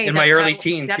going to say in my early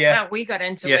teens. That's how we got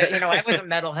into it. I was a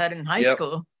metalhead in high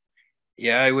school.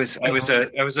 Yeah, I was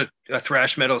a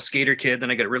thrash metal skater kid.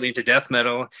 Then I got really into death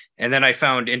metal, and then I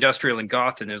found industrial and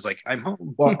goth, and it was like, I'm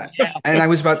home. Well, and I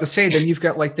was about to say, then you've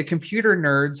got like the computer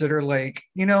nerds that are like,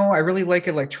 I really like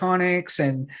electronics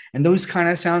and those kind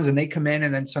of sounds, and they come in,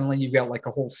 and then suddenly you've got like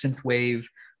a whole synth wave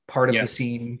part of the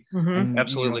scene. And,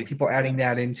 absolutely, people adding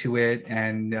that into it,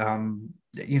 and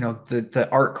the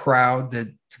art crowd that,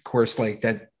 of course, like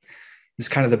that is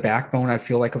kind of the backbone, I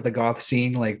feel like, of the goth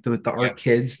scene. Like the art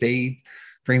kids, they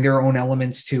bring their own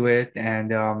elements to it,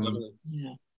 and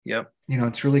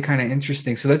it's really kind of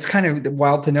interesting. So that's kind of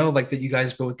wild to know, like, that you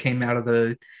guys both came out of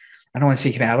the, I don't want to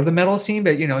say came out of the metal scene,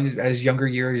 but as younger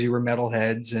years you were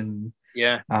metalheads, and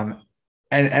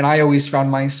and I always found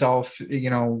myself,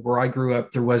 where I grew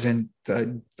up, there weren't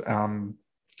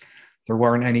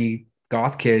any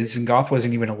goth kids, and goth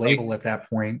wasn't even a label at that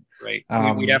point. Right.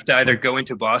 We'd have to either go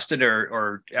into Boston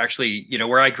or actually,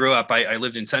 where I grew up, I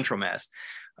lived in Central Mass.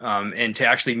 And to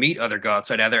actually meet other goths,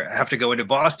 I'd either have to go into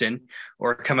Boston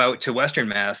or come out to Western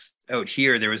Mass. Out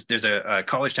here, there's a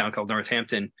college town called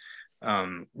Northampton,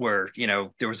 where,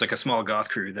 there was like a small goth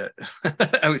crew that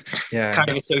I was kind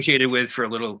of associated with for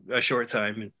a short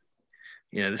time.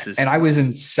 And, and I was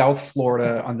in South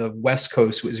Florida on the West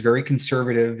Coast. It was very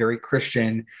conservative, very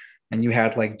Christian. And you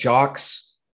had like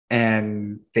jocks,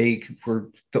 and they were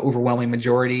the overwhelming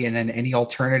majority. And then any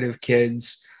alternative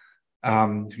kids,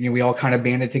 we all kind of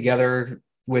banded together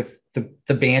with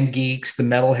the band geeks, the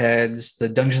metalheads, the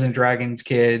Dungeons and Dragons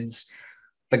kids,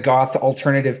 the goth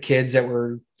alternative kids that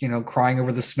were, crying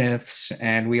over the Smiths,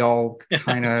 and we all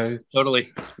kind of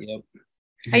totally. Yep.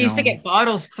 I used to get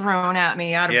bottles thrown at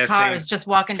me out of cars same. just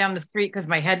walking down the street because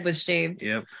my head was shaved.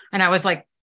 Yep. And I was like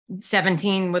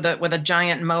 17 with a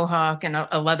giant mohawk and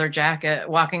a leather jacket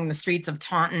walking the streets of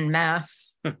Taunton,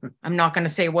 Mass. I'm not going to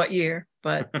say what year,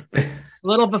 but a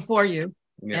little before you.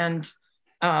 Yeah. And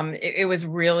it was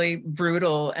really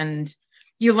brutal. And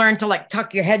you learned to like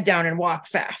tuck your head down and walk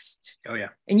fast. Oh, yeah.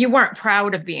 And you weren't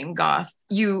proud of being goth.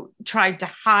 You tried to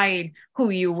hide who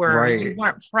you were. Right. You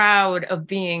weren't proud of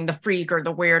being the freak or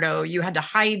the weirdo. You had to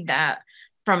hide that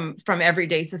from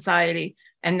everyday society.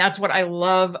 And that's what I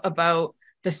love about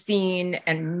the scene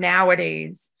and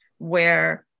nowadays,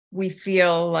 where we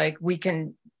feel like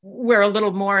we're a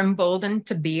little more emboldened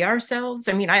to be ourselves.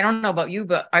 I mean, I don't know about you,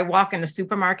 but I walk in the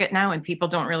supermarket now and people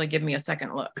don't really give me a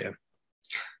second look. Yeah.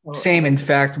 Same. In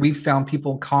fact, we've found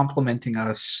people complimenting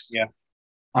us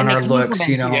on our looks,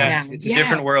 Yeah, it's a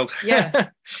different world. Yes.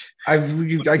 I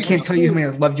can't tell you how many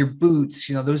I love your boots.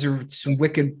 Those are some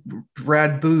wicked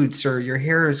rad boots, or your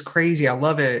hair is crazy. I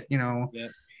love it. Yeah.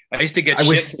 I used to get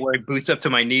shit for wearing boots up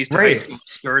to my knees to high school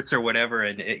skirts or whatever.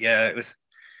 And it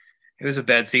was a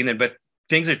bad scene then, but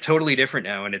things are totally different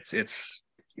now. And it's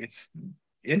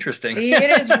interesting.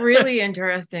 It is really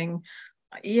interesting.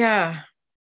 Yeah.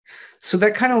 So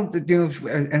that kind of,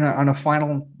 on a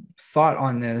final thought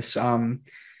on this, I've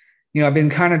been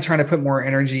kind of trying to put more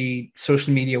energy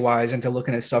social media wise into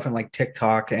looking at stuff in like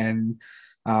TikTok and,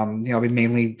 I've been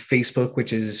mainly Facebook,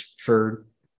 which is for,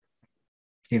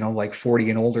 like 40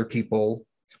 and older people,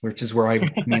 which is where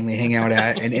I mainly hang out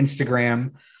at, and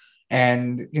Instagram.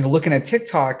 And, looking at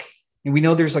TikTok, and we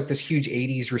know there's like this huge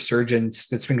 80s resurgence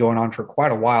that's been going on for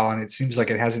quite a while. And it seems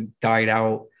like it hasn't died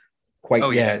out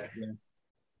quite yet. Yeah.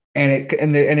 And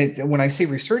when I say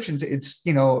resurgence, it's,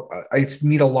 I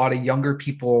meet a lot of younger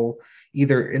people,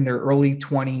 either in their early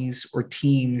 20s or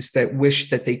teens, that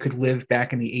wish that they could live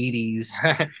back in the 80s.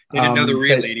 They didn't know the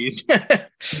real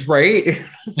 80s. Right.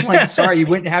 Like, sorry, you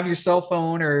wouldn't have your cell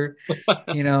phone, or,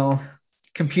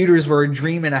 computers were a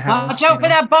dream in a house. Watch out for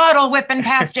that bottle whipping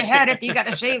past your head if you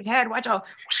got a shaved head. Watch out.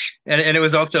 And it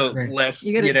was also less,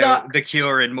 The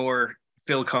Cure and more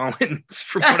Phil Collins,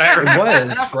 from what I remember. It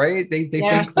was, right? They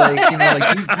think like,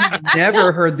 like you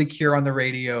never heard The Cure on the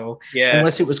radio,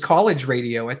 unless it was college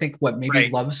radio. I think maybe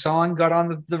Love Song got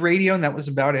on the radio, and that was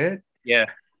about it. Yeah.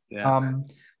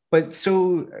 But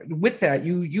so with that,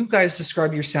 you guys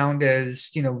describe your sound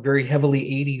as, very heavily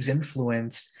 80s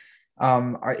influenced.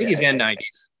 80s and 90s.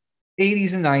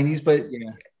 80s and 90s, but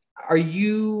are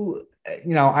you,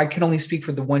 I can only speak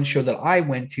for the one show that I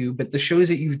went to, but the shows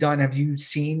that you've done, have you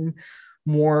seen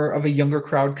more of a younger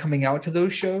crowd coming out to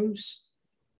those shows?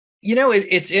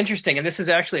 It's interesting. And this is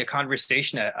actually a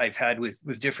conversation that I've had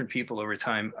with different people over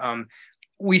time.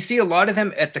 We see a lot of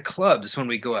them at the clubs when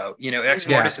we go out. Ex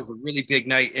Mortis is a really big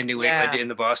night in New England, in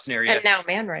the Boston area. And now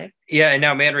Man Ray. Yeah, and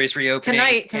now Man Ray's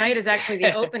reopening. Tonight is actually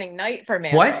the opening night for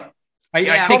Man Ray. What?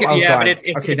 I think, but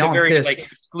it's a very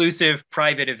exclusive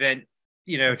private event,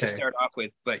 to start off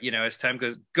with. But, as time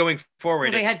goes going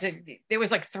forward. Well, there was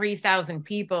like 3,000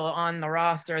 people on the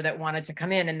roster that wanted to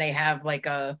come in, and they have like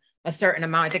a certain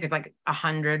amount. I think it's like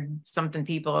 100 something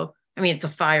people. I mean, it's a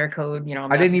fire code,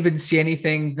 I didn't even see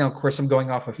anything. No, of course, I'm going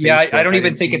off of Facebook. Yeah, I don't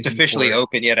even think it's officially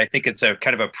open yet. I think it's a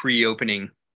kind of a pre-opening.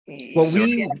 Well,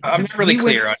 I'm not really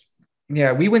clear on.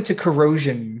 Yeah, we went to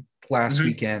Corrosion last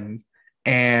weekend,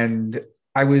 and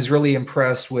I was really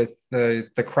impressed with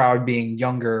the crowd being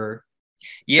younger.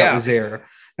 That was there.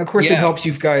 And of course, it helps.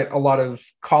 You've got a lot of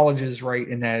colleges right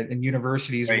in that, and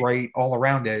universities right all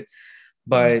around it.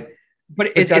 But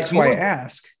that's why I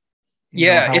ask.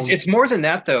 It's more than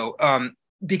that though,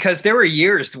 because there were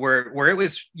years where it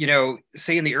was,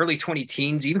 say in the early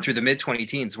 20-teens, even through the mid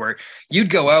 20-teens, where you'd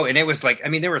go out and it was like, I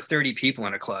mean, there were 30 people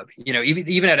in a club.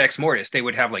 Even at Ex Mortis, they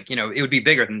would have like, it would be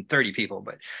bigger than 30 people,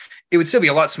 but it would still be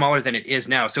a lot smaller than it is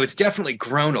now. So it's definitely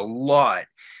grown a lot,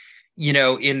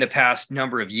 in the past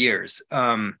number of years.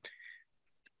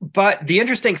 But the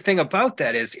interesting thing about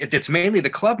that is it's mainly the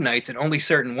club nights and only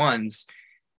certain ones.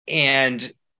 And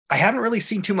I haven't really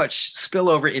seen too much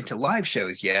spillover into live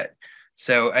shows yet.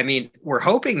 So, I mean, we're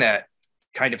hoping that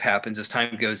kind of happens as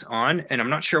time goes on. And I'm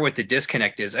not sure what the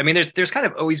disconnect is. I mean, there's kind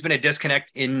of always been a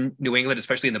disconnect in New England,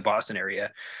 especially in the Boston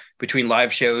area, between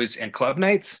live shows and club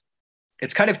nights.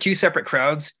 It's kind of two separate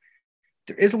crowds.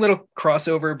 There is a little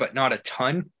crossover, but not a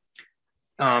ton.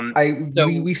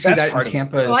 We see that in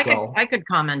Tampa as well. I could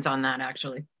comment on that,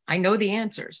 actually. I know the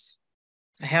answers.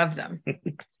 I have them.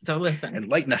 So listen.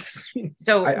 Enlighten us.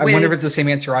 So I wonder if it's the same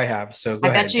answer I have. So go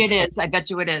ahead. Bet you it is. I bet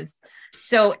you it is.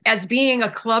 So as being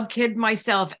a club kid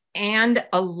myself and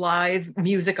a live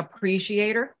music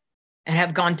appreciator, and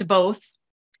have gone to both,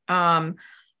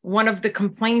 one of the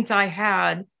complaints I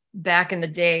had back in the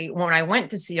day when I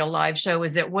went to see a live show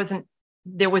is there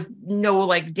was no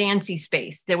like dancey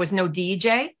space. There was no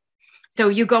DJ. So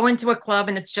you go into a club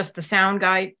and it's just the sound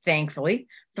guy, thankfully,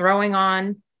 throwing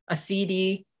on a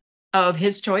CD of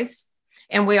his choice.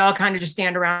 And we all kind of just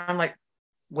stand around like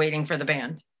waiting for the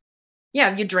band. You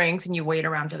have your drinks and you wait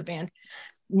around for the band.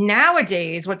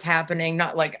 Nowadays, what's happening,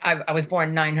 not like I was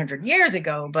born 900 years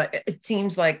ago, but it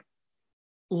seems like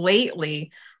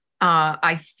lately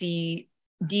I see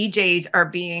DJs are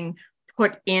being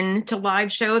put into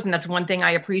live shows. And that's one thing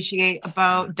I appreciate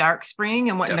about Dark Spring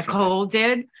and what Definitely. Nicole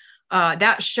did.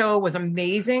 That show was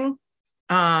amazing.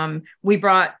 We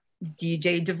brought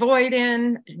DJ Devoid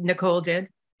in, Nicole did,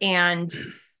 and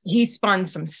he spun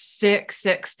some sick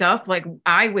stuff. Like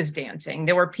I was dancing.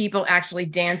 There were people actually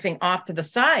dancing off to the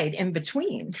side in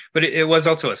between. But it was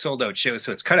also a sold out show.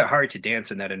 So it's kind of hard to dance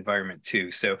in that environment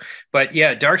too. So, but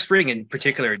yeah, Dark Spring in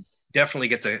particular definitely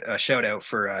gets a shout out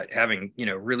for having,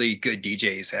 really good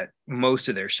DJs at most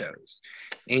of their shows.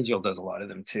 Angel does a lot of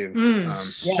them too.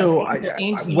 Seraph,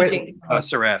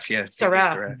 yeah.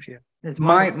 Seraph, yeah.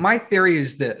 My theory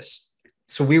is this.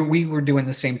 So we were doing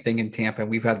the same thing in Tampa.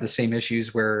 We've had the same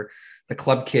issues where the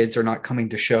club kids are not coming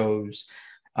to shows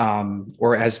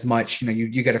or as much.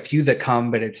 You get a few that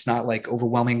come, but it's not like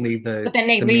overwhelmingly But then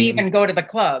they leave and go to the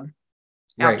club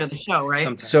after the show, right?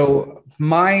 Sometimes. So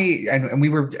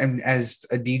and as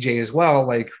a DJ as well,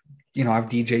 like, I've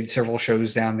DJ'd several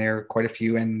shows down there, quite a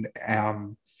few. And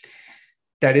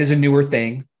that is a newer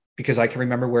thing because I can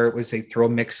remember where it was, they throw a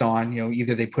mix on,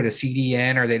 either they put a CD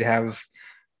in or they'd have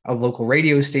a local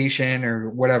radio station or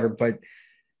whatever. But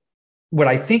what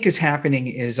I think is happening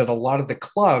is that a lot of the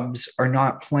clubs are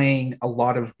not playing a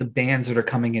lot of the bands that are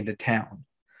coming into town.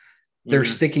 They're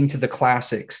sticking to the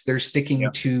classics. They're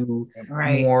sticking to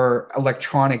more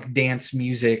electronic dance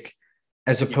music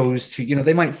as opposed to,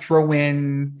 they might throw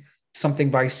in something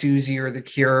by Susie or The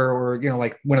Cure or,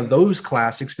 like one of those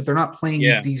classics, but they're not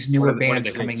playing these newer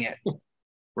bands coming in.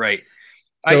 Right.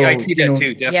 So, I see that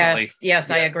too, definitely.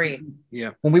 Yes, I agree. Yeah.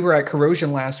 When we were at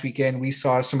Corrosion last weekend, we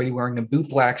saw somebody wearing a Boot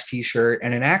Blacks t-shirt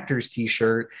and an Actors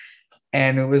t-shirt.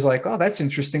 And it was like, oh, that's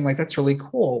interesting. Like, that's really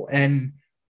cool. And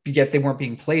yet they weren't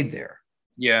being played there.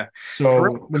 Yeah.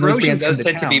 So when those bands come to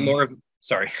town, be more of,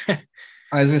 sorry.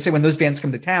 I was going to say, when those bands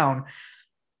come to town,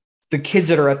 the kids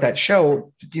that are at that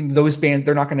show, those bands,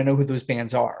 they're not going to know who those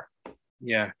bands are.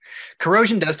 Yeah.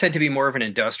 Corrosion does tend to be more of an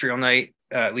industrial night,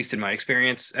 at least in my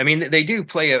experience. I mean, they do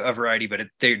play a variety, but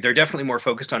they're definitely more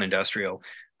focused on industrial,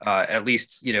 at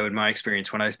least, in my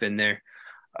experience when I've been there.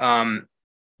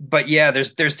 But yeah,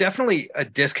 there's definitely a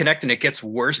disconnect, and it gets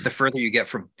worse the further you get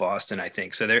from Boston, I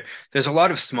think. So there's a lot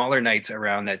of smaller nights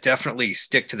around that definitely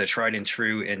stick to the tried and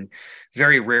true, and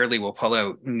very rarely will pull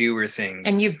out newer things.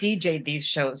 And you've DJ'd these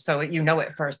shows, so you know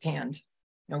it firsthand.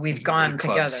 We've gone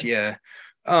clubs, together.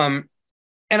 Yeah.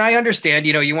 And I understand,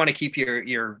 you want to keep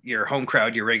your home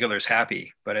crowd, your regulars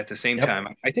happy, but at the same time,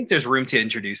 I think there's room to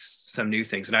introduce some new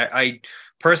things. And I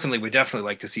personally would definitely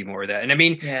like to see more of that. And I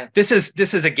mean, this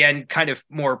is again, kind of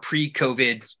more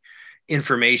pre-COVID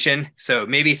information. So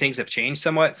maybe things have changed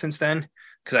somewhat since then,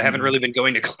 because I haven't really been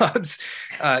going to clubs.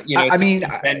 We're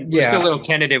still a little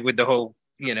tentative with the whole,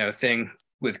 thing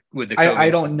with the COVID. I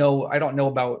don't know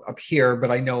about up here, but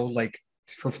I know, like,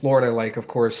 for Florida, like, of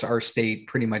course, our state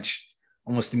pretty much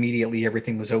almost immediately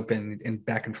everything was open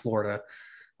back in Florida.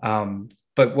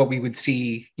 But what we would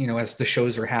see, as the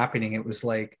shows are happening, it was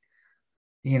like,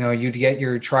 you'd get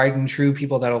your tried and true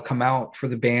people that'll come out for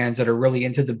the bands that are really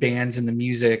into the bands and the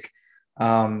music.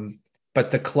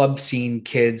 But the club scene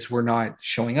kids were not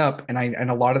showing up. And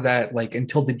a lot of that, like,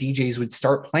 until the DJs would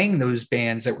start playing those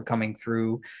bands that were coming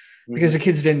through, because the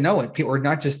kids didn't know it. People, or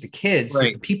not just the kids,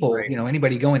 but the people,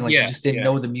 anybody going, like, just didn't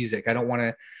know the music. I don't want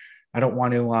to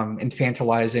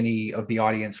infantilize any of the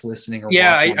audience listening. Or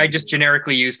I just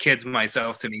generically use kids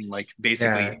myself to mean, like,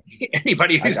 basically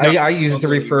anybody who's I use it to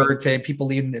refer to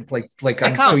people even like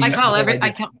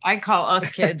I call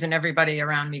us kids and everybody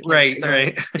around me kids,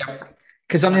 right.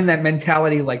 Because I'm in that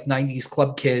mentality, like 90s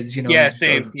club kids,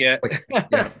 same.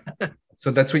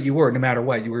 So that's what you were, no matter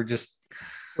what. You were just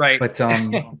right. But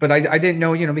I didn't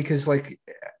know, because, like,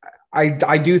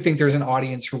 I do think there's an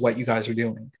audience for what you guys are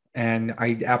doing. And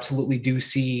I absolutely do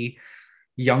see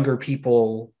younger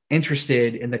people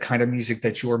interested in the kind of music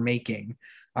that you're making.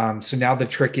 So now the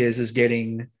trick is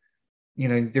getting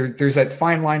there's that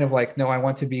fine line of like, no, I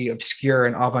want to be obscure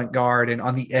and avant-garde and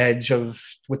on the edge of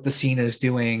what the scene is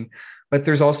doing, but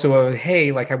there's also a,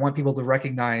 hey, like I want people to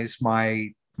recognize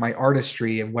my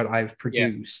artistry and what I've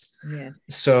produced. Yeah.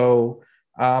 So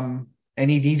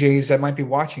any DJs that might be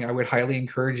watching, I would highly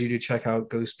encourage you to check out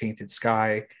Ghost Painted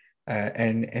Sky,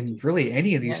 and really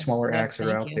any of these smaller acts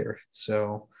are out there.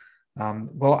 So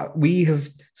well, we have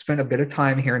spent a bit of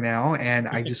time here now, and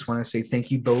I just want to say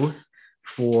thank you both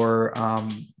for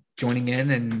joining in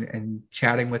and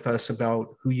chatting with us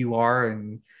about who you are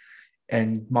and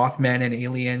Mothmen and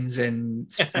aliens and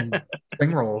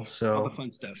spring rolls. So all the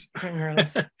fun stuff. Spring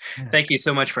rolls. Yeah. Thank you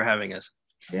so much for having us.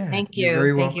 Yeah, Thank you.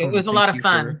 Very welcome. Thank you. It was a lot of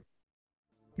fun.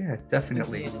 Yeah,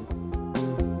 definitely.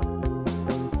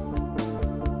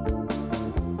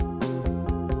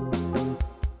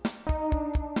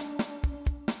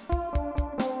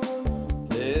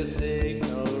 This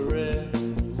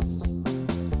ignorance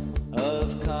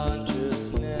of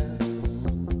consciousness,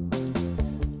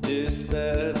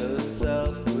 despair the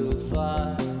self will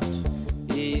find,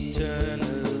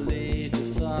 eternally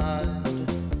defined,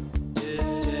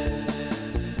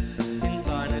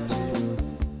 infinitude,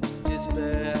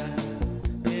 despair.